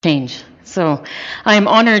change. So I am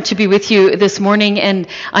honored to be with you this morning, and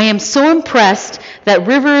I am so impressed that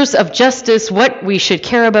Rivers of Justice, What We Should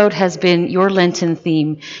Care About, has been your Lenten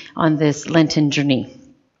theme on this Lenten journey.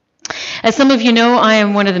 As some of you know, I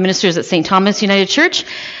am one of the ministers at St. Thomas United Church.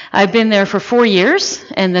 I've been there for 4 years,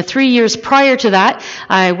 and the 3 years prior to that,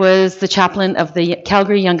 I was the chaplain of the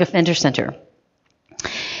Calgary Young Offender Center.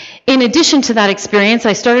 In addition to that experience,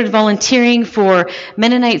 I started volunteering for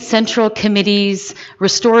Mennonite Central Committee's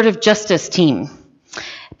Restorative Justice team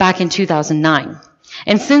back in 2009.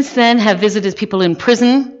 And since then have visited people in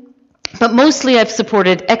prison, but mostly I've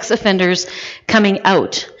supported ex-offenders coming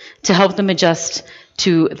out to help them adjust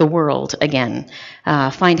to the world again,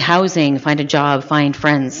 find housing, find a job, find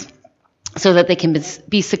friends, so that they can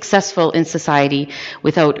be successful in society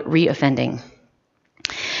without reoffending.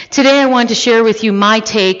 Today I want to share with you my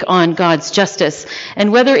take on God's justice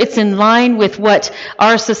and whether it's in line with what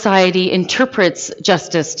our society interprets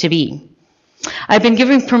justice to be. I've been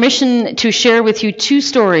given permission to share with you 2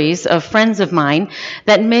 stories of friends of mine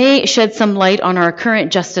that may shed some light on our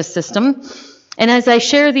current justice system. And as I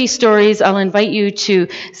share these stories, I'll invite you to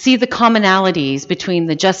see the commonalities between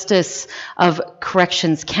the justice of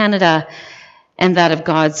Corrections Canada and that of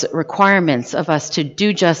God's requirements of us to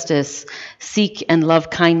do justice, seek and love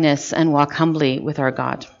kindness, and walk humbly with our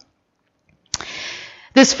God.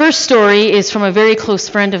 This first story is from a very close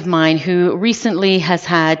friend of mine who recently has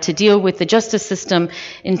had to deal with the justice system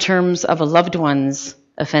in terms of a loved one's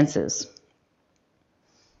offenses.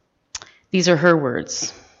 These are her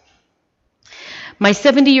words. My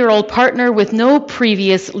 70-year-old partner with no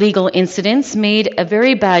previous legal incidents made a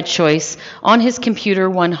very bad choice on his computer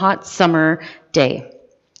one hot summer day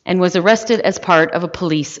and was arrested as part of a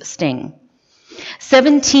police sting.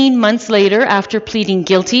 17 months later, after pleading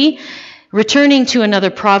guilty, returning to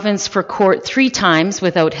another province for court 3 times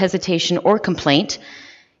without hesitation or complaint,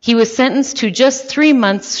 he was sentenced to just 3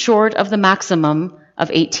 months short of the maximum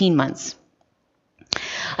of 18 months.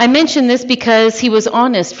 I mention this because he was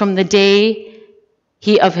honest from the day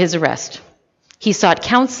of his arrest. He sought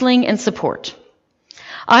counseling and support.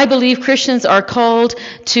 I believe Christians are called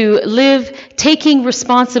to live taking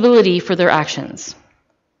responsibility for their actions.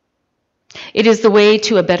 It is the way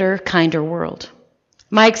to a better, kinder world.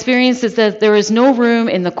 My experience is that there is no room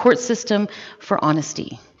in the court system for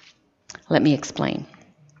honesty. Let me explain.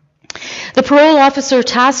 The parole officer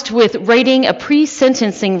tasked with writing a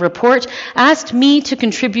pre-sentencing report asked me to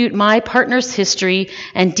contribute my partner's history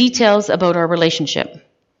and details about our relationship.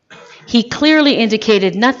 He clearly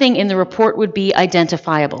indicated nothing in the report would be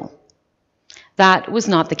identifiable. That was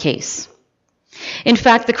not the case. In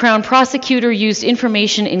fact, the Crown prosecutor used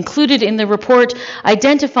information included in the report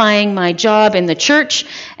identifying my job in the church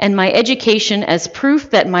and my education as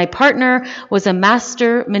proof that my partner was a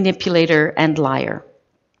master manipulator and liar.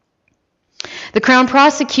 The Crown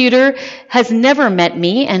prosecutor has never met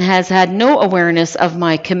me and has had no awareness of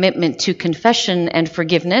my commitment to confession and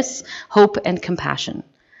forgiveness, hope and compassion.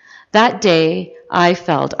 That day, I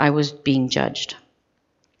felt I was being judged.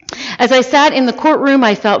 As I sat in the courtroom,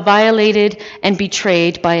 I felt violated and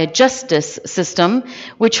betrayed by a justice system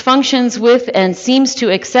which functions with and seems to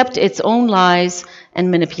accept its own lies and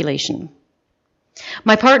manipulation.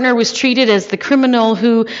 My partner was treated as the criminal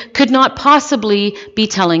who could not possibly be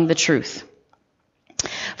telling the truth.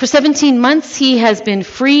 For 17 months, he has been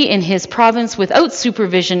free in his province without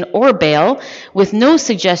supervision or bail, with no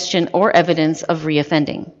suggestion or evidence of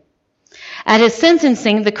reoffending. At his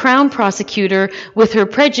sentencing, the Crown prosecutor, with her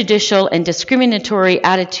prejudicial and discriminatory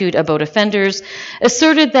attitude about offenders,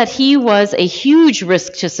 asserted that he was a huge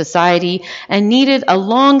risk to society and needed a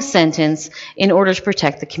long sentence in order to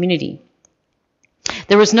protect the community.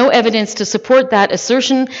 There was no evidence to support that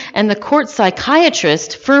assertion, and the court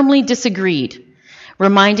psychiatrist firmly disagreed,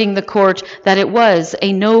 reminding the court that it was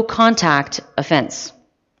a no-contact offense.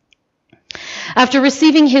 After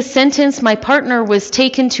receiving his sentence, my partner was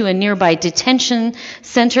taken to a nearby detention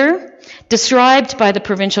center, described by the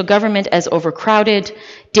provincial government as overcrowded,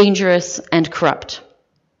 dangerous, and corrupt.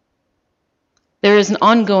 There is an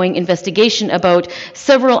ongoing investigation about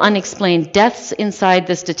several unexplained deaths inside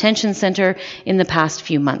this detention center in the past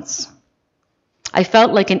few months. I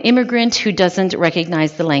felt like an immigrant who doesn't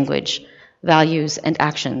recognize the language, values, and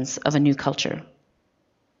actions of a new culture.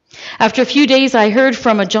 After a few days, I heard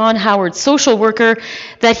from a John Howard social worker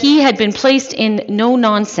that he had been placed in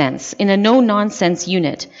a no-nonsense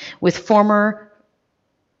unit with former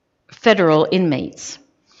federal inmates.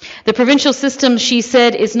 The provincial system, she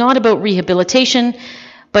said, is not about rehabilitation,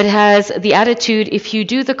 but has the attitude, if you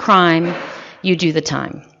do the crime, you do the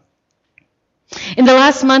time. In the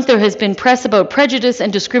last month, there has been press about prejudice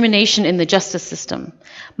and discrimination in the justice system.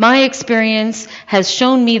 My experience has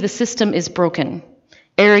shown me the system is broken,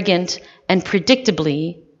 arrogant, and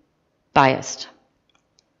predictably biased.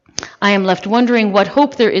 I am left wondering what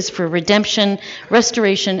hope there is for redemption,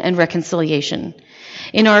 restoration, and reconciliation.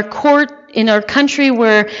 In our country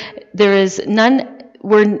where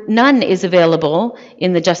none is available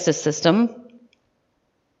in the justice system,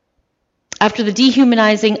 after the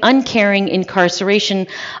dehumanizing, uncaring incarceration,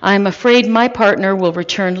 I am afraid my partner will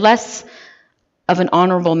return less of an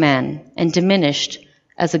honorable man and diminished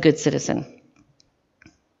as a good citizen.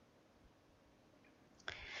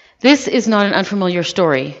 This is not an unfamiliar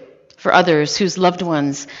story for others whose loved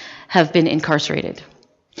ones have been incarcerated.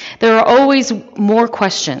 There are always more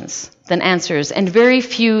questions than answers, and very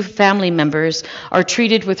few family members are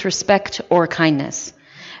treated with respect or kindness,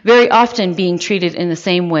 very often being treated in the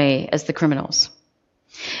same way as the criminals.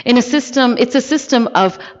 It's a system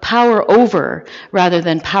of power over rather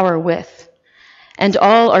than power with, and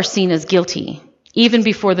all are seen as guilty, even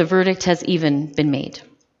before the verdict has even been made.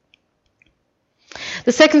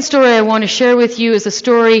 The second story I want to share with you is a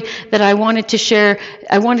story that I wanted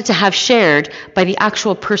to have shared by the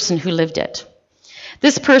actual person who lived it.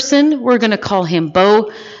 This person, we're going to call him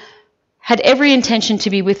Bo, had every intention to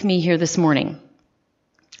be with me here this morning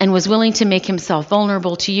and was willing to make himself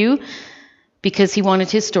vulnerable to you because he wanted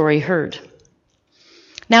his story heard.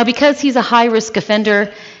 Now, because he's a high-risk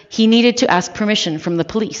offender, he needed to ask permission from the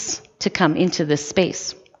police to come into this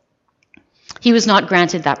space. He was not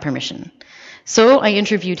granted that permission, so I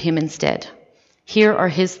interviewed him instead. Here are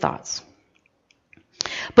his thoughts.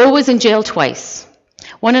 Bo was in jail twice,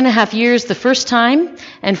 1.5 years the first time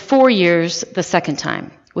and 4 years the second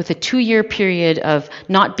time, with a 2-year period of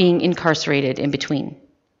not being incarcerated in between.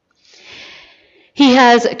 He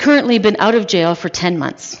has currently been out of jail for 10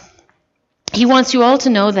 months. He wants you all to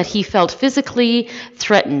know that he felt physically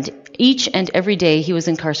threatened each and every day he was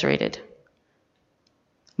incarcerated,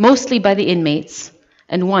 mostly by the inmates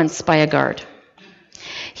and once by a guard.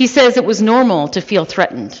 He says it was normal to feel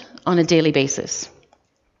threatened on a daily basis.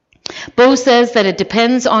 Bo says that it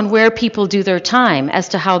depends on where people do their time as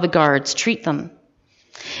to how the guards treat them.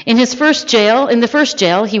 In the first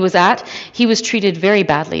jail he was at, he was treated very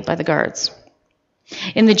badly by the guards.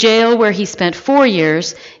 In the jail where he spent 4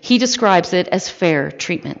 years, he describes it as fair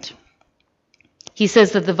treatment. He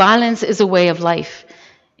says that the violence is a way of life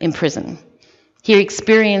in prison. He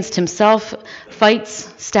experienced himself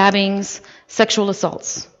fights, stabbings, sexual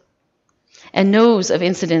assaults, and knows of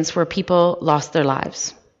incidents where people lost their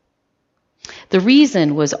lives. The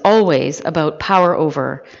reason was always about power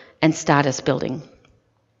over and status building.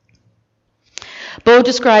 Bo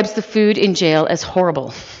describes the food in jail as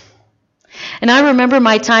horrible. And I remember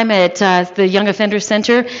my time at the Young Offender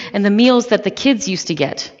Center and the meals that the kids used to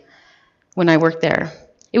get when I worked there.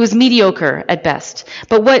 It was mediocre at best.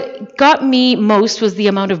 But what got me most was the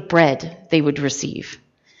amount of bread they would receive.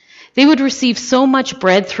 They would receive so much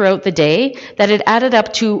bread throughout the day that it added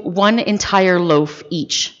up to 1 entire loaf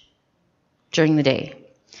each during the day.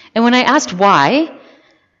 And when I asked why,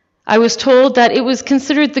 I was told that it was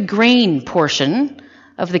considered the grain portion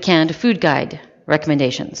of the canned food guide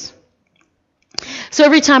recommendations. So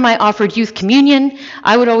every time I offered youth communion,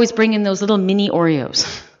 I would always bring in those little mini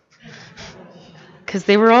Oreos because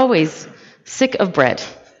they were always sick of bread.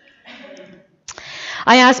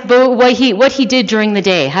 I asked Bo what he did during the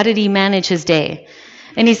day. How did he manage his day?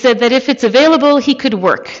 And he said that if it's available, he could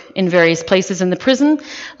work in various places in the prison,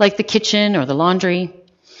 like the kitchen or the laundry.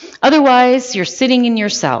 Otherwise, you're sitting in your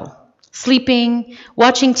cell, sleeping,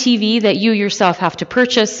 watching TV that you yourself have to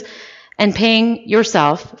purchase, and paying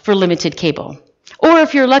yourself for limited cable. Or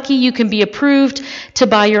if you're lucky, you can be approved to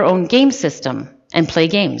buy your own game system and play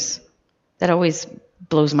games. That always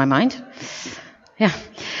blows my mind. Yeah.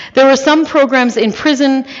 There were some programs in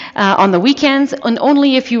prison on the weekends, and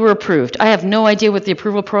only if you were approved. I have no idea what the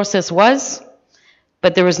approval process was,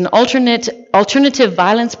 but there was an alternative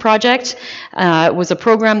violence project. It was a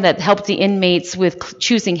program that helped the inmates with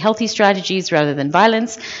choosing healthy strategies rather than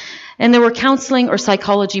violence. And there were counseling or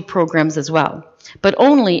psychology programs as well, but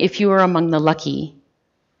only if you were among the lucky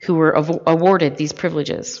who were awarded these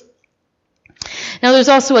privileges. Now, there's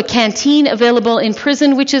also a canteen available in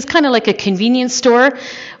prison, which is kind of like a convenience store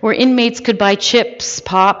where inmates could buy chips,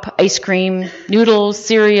 pop, ice cream, noodles,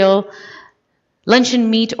 cereal, luncheon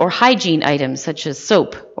meat, or hygiene items such as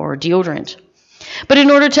soap or deodorant. But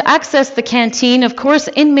in order to access the canteen, of course,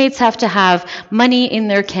 inmates have to have money in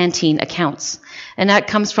their canteen accounts. And that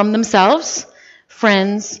comes from themselves,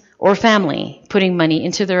 friends, or family putting money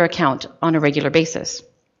into their account on a regular basis.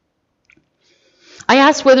 I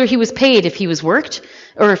asked whether he was paid if he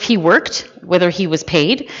worked, whether he was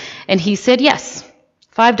paid, and he said yes,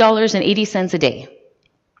 $5.80 a day.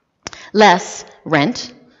 Less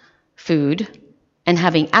rent, food, and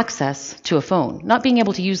having access to a phone. Not being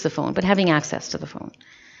able to use the phone, but having access to the phone.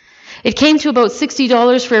 It came to about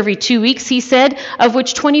 $60 for every 2 weeks, he said, of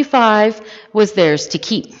which $25 was theirs to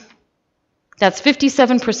keep. That's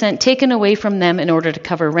 57% taken away from them in order to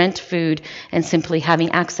cover rent, food, and simply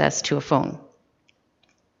having access to a phone.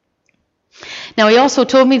 Now, he also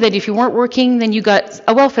told me that if you weren't working, then you got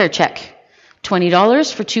a welfare check,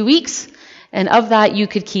 $20 for 2 weeks, and of that you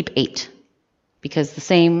could keep 8, because the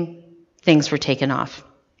same things were taken off.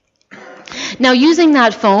 Now, using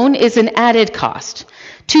that phone is an added cost,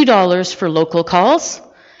 $2 for local calls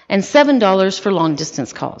and $7 for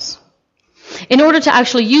long-distance calls. In order to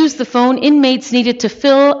actually use the phone, inmates needed to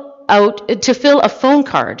fill a phone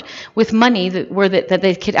card with money that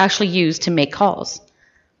they could actually use to make calls.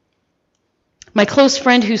 My close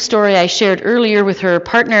friend, whose story I shared earlier with her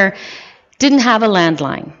partner, didn't have a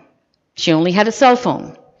landline. She only had a cell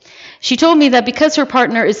phone. She told me that because her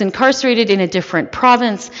partner is incarcerated in a different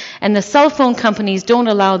province and the cell phone companies don't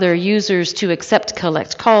allow their users to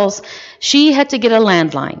collect calls, she had to get a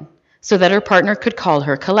landline so that her partner could call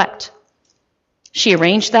her collect. She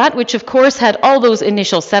arranged that, which of course had all those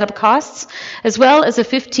initial setup costs, as well as a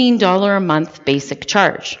 $15 a month basic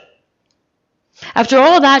charge. After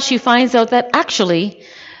all of that, she finds out that actually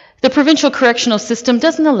the provincial correctional system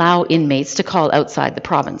doesn't allow inmates to call outside the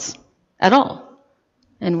province at all.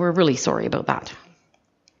 And we're really sorry about that.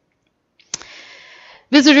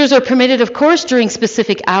 Visitors are permitted, of course, during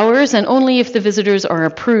specific hours and only if the visitors are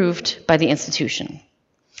approved by the institution.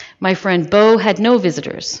 My friend Beau had no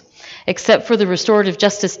visitors, except for the restorative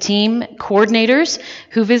justice team coordinators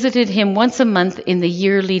who visited him once a month in the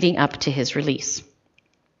year leading up to his release.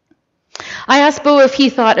 I asked Beau if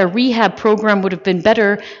he thought a rehab program would have been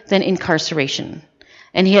better than incarceration,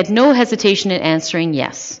 and he had no hesitation in answering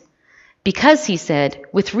yes. Because, he said,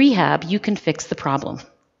 with rehab, you can fix the problem.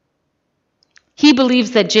 He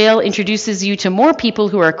believes that jail introduces you to more people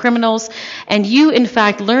who are criminals, and you, in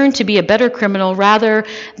fact, learn to be a better criminal rather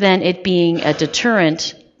than it being a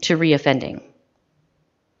deterrent to reoffending.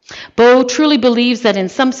 Beau truly believes that in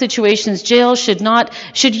some situations, jail should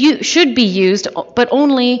be used, but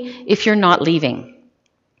only if you're not leaving.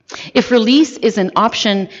 If release is an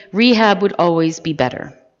option, rehab would always be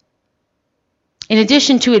better. In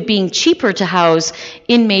addition to it being cheaper to house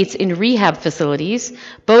inmates in rehab facilities,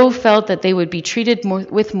 Beau felt that they would be treated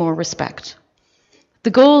with more respect. The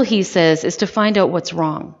goal, he says, is to find out what's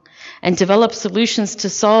wrong and develop solutions to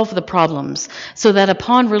solve the problems so that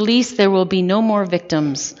upon release there will be no more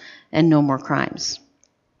victims and no more crimes.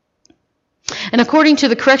 And according to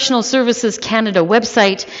the Correctional Services Canada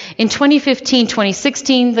website, in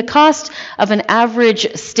 2015-2016, the cost of an average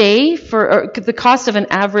is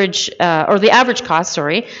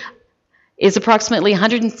approximately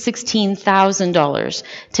 $116,000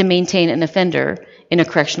 to maintain an offender in a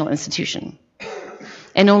correctional institution,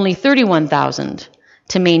 and only $31,000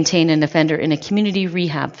 to maintain an offender in a community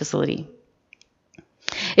rehab facility.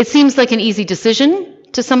 It seems like an easy decision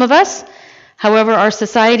to some of us. However, our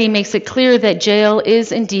society makes it clear that jail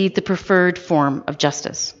is indeed the preferred form of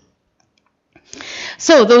justice.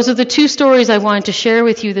 So those are the two stories I wanted to share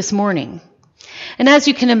with you this morning. And as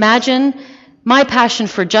you can imagine, my passion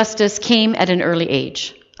for justice came at an early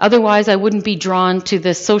age. Otherwise, I wouldn't be drawn to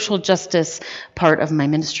the social justice part of my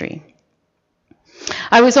ministry.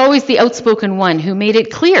 I was always the outspoken one who made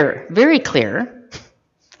it clear, very clear,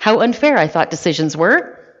 how unfair I thought decisions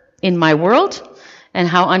were in my world and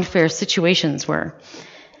how unfair situations were.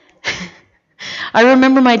 I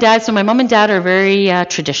remember my dad, so my mom and dad are very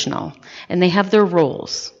traditional, and they have their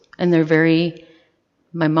roles, and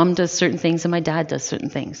my mom does certain things and my dad does certain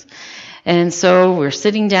things. And so we're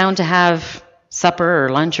sitting down to have supper or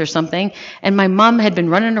lunch or something, and my mom had been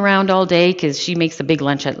running around all day because she makes a big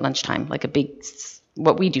lunch at lunchtime, like a big,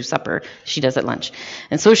 what we do supper, she does at lunch.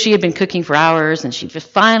 And so she had been cooking for hours, and she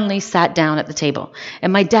finally sat down at the table.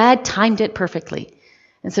 And my dad timed it perfectly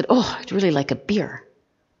and said, "Oh, I'd really like a beer."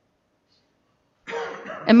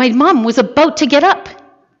 And my mom was about to get up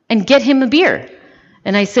and get him a beer.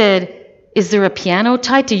 And I said, "Is there a piano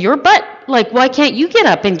tied to your butt? Like, why can't you get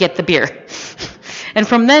up and get the beer?" And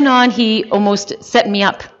from then on, he almost set me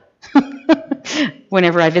up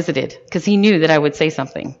whenever I visited, because he knew that I would say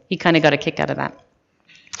something. He kind of got a kick out of that.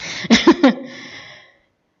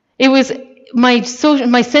 It was my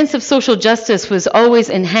sense of social justice was always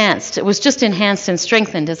enhanced. It was just enhanced and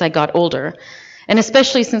strengthened as I got older, and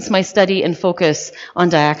especially since my study and focus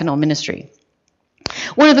on diaconal ministry.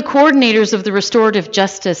 One of the coordinators of the restorative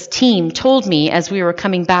justice team told me as we were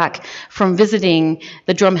coming back from visiting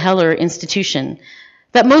the Drumheller Institution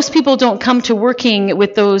that most people don't come to working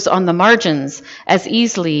with those on the margins as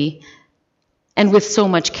easily and with so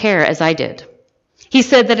much care as I did. He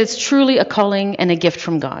said that it's truly a calling and a gift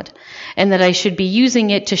from God, and that I should be using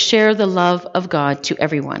it to share the love of God to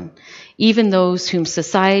everyone, even those whom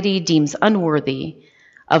society deems unworthy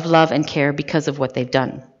of love and care because of what they've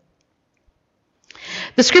done.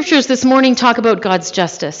 The scriptures this morning talk about God's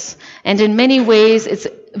justice, and in many ways it's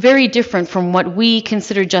very different from what we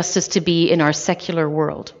consider justice to be in our secular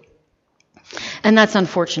world. And that's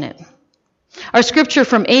unfortunate. Our scripture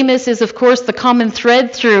from Amos is, of course, the common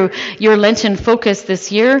thread through your Lenten focus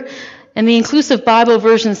this year, and the Inclusive Bible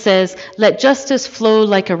version says, "Let justice flow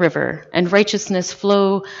like a river, and righteousness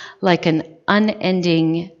flow like an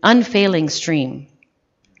unending, unfailing stream."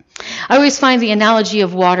 I always find the analogy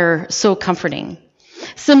of water so comforting,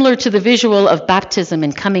 similar to the visual of baptism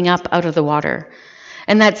and coming up out of the water,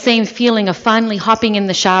 and that same feeling of finally hopping in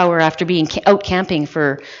the shower after being out camping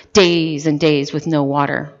for days and days with no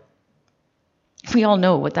water. We all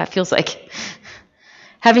know what that feels like.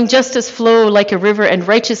 Having justice flow like a river and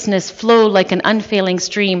righteousness flow like an unfailing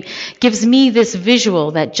stream gives me this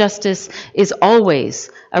visual that justice is always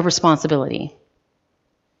a responsibility.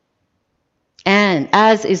 And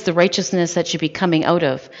as is the righteousness that should be coming out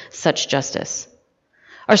of such justice.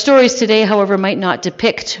 Our stories today, however, might not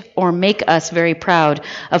depict or make us very proud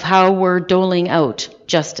of how we're doling out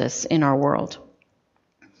justice in our world.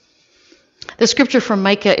 The scripture from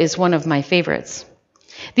Micah is one of my favorites.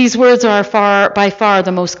 These words are by far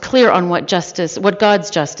the most clear on what God's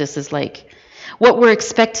justice is like, what we're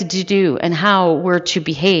expected to do, and how we're to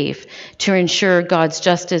behave to ensure God's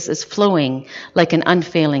justice is flowing like an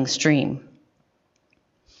unfailing stream.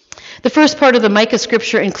 The first part of the Micah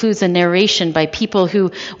scripture includes a narration by people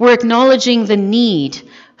who were acknowledging the need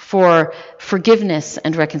for forgiveness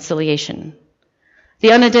and reconciliation.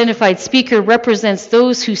 The unidentified speaker represents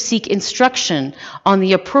those who seek instruction on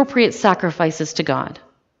the appropriate sacrifices to God.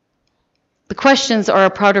 The questions are a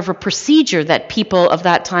part of a procedure that people of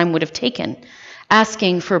that time would have taken,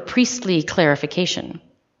 asking for priestly clarification.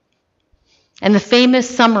 And the famous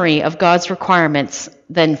summary of God's requirements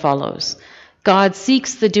then follows. God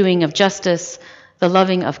seeks the doing of justice, the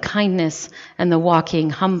loving of kindness, and the walking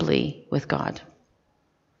humbly with God.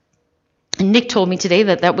 And Nick told me today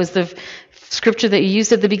that was the scripture that you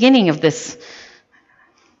used at the beginning of this.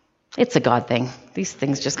 It's a God thing. These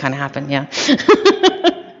things just kind of happen, yeah.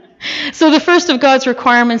 So the first of God's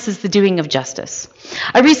requirements is the doing of justice.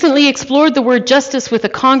 I recently explored the word justice with a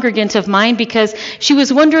congregant of mine because she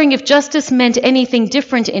was wondering if justice meant anything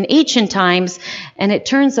different in ancient times, and it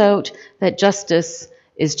turns out that justice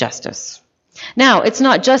is justice. Now, it's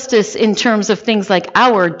not justice in terms of things like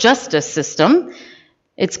our justice system.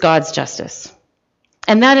 It's God's justice.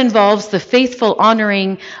 And that involves the faithful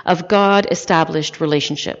honoring of God-established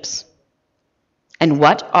relationships. And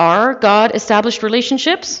what are God-established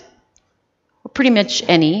relationships? Well, pretty much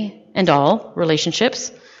any and all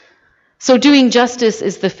relationships. So doing justice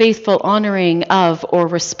is the faithful honoring of or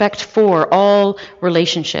respect for all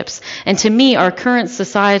relationships. And to me, our current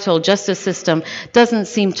societal justice system doesn't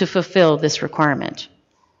seem to fulfill this requirement.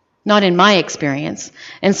 Not in my experience,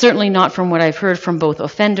 and certainly not from what I've heard from both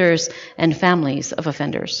offenders and families of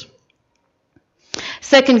offenders.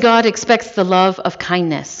 Second, God expects the love of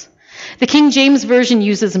kindness. The King James Version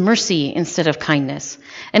uses mercy instead of kindness,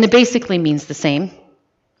 and it basically means the same.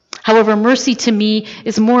 However, mercy to me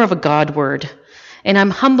is more of a God word, and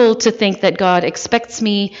I'm humbled to think that God expects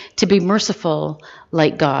me to be merciful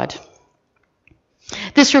like God.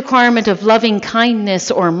 This requirement of loving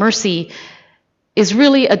kindness or mercy is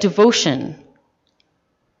really a devotion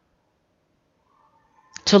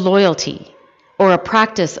to loyalty or a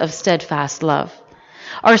practice of steadfast love.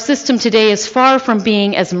 Our system today is far from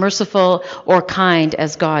being as merciful or kind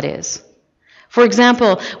as God is. For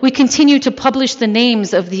example, we continue to publish the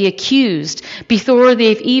names of the accused before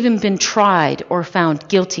they've even been tried or found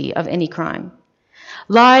guilty of any crime.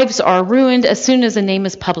 Lives are ruined as soon as a name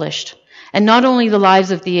is published. And not only the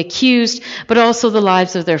lives of the accused, but also the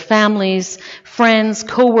lives of their families, friends,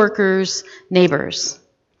 co-workers, neighbors.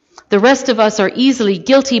 The rest of us are easily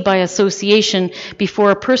guilty by association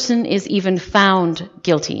before a person is even found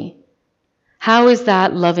guilty. How is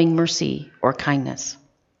that loving mercy or kindness?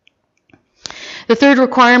 The third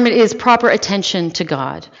requirement is proper attention to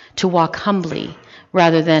God, to walk humbly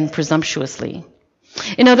rather than presumptuously.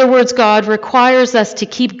 In other words, God requires us to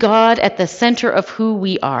keep God at the center of who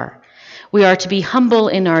we are. We are to be humble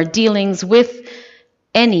in our dealings with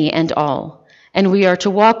any and all, and we are to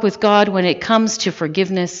walk with God when it comes to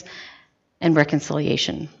forgiveness and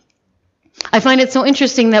reconciliation. I find it so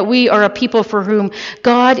interesting that we are a people for whom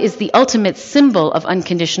God is the ultimate symbol of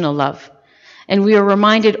unconditional love. And we are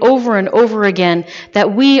reminded over and over again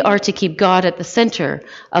that we are to keep God at the center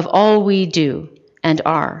of all we do and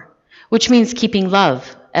are, which means keeping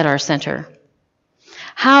love at our center.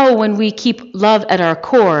 How, when we keep love at our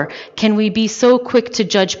core, can we be so quick to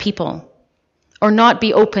judge people, or not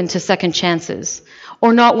be open to second chances,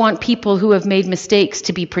 or not want people who have made mistakes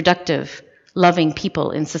to be productive, loving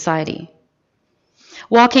people in society?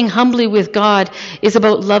 Walking humbly with God is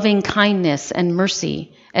about loving kindness and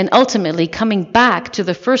mercy, and ultimately coming back to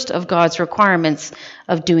the first of God's requirements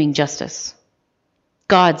of doing justice.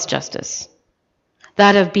 God's justice.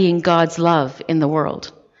 That of being God's love in the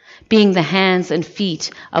world. Being the hands and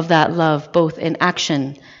feet of that love, both in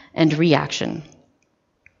action and reaction.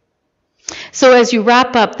 So as you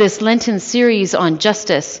wrap up this Lenten series on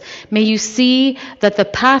justice, may you see that the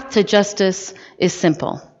path to justice is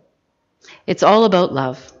simple. It's all about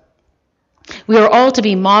love. We are all to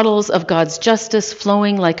be models of God's justice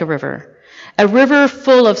flowing like a river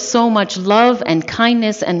full of so much love and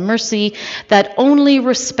kindness and mercy that only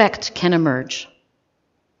respect can emerge.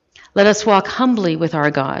 Let us walk humbly with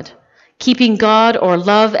our God, keeping God or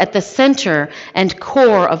love at the center and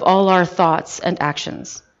core of all our thoughts and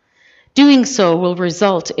actions. Doing so will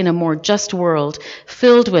result in a more just world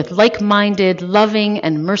filled with like-minded, loving,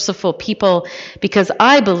 and merciful people, because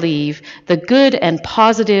I believe the good and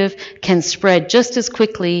positive can spread just as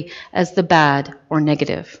quickly as the bad or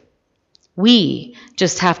negative. We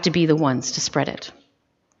just have to be the ones to spread it.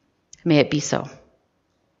 May it be so.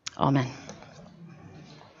 Amen.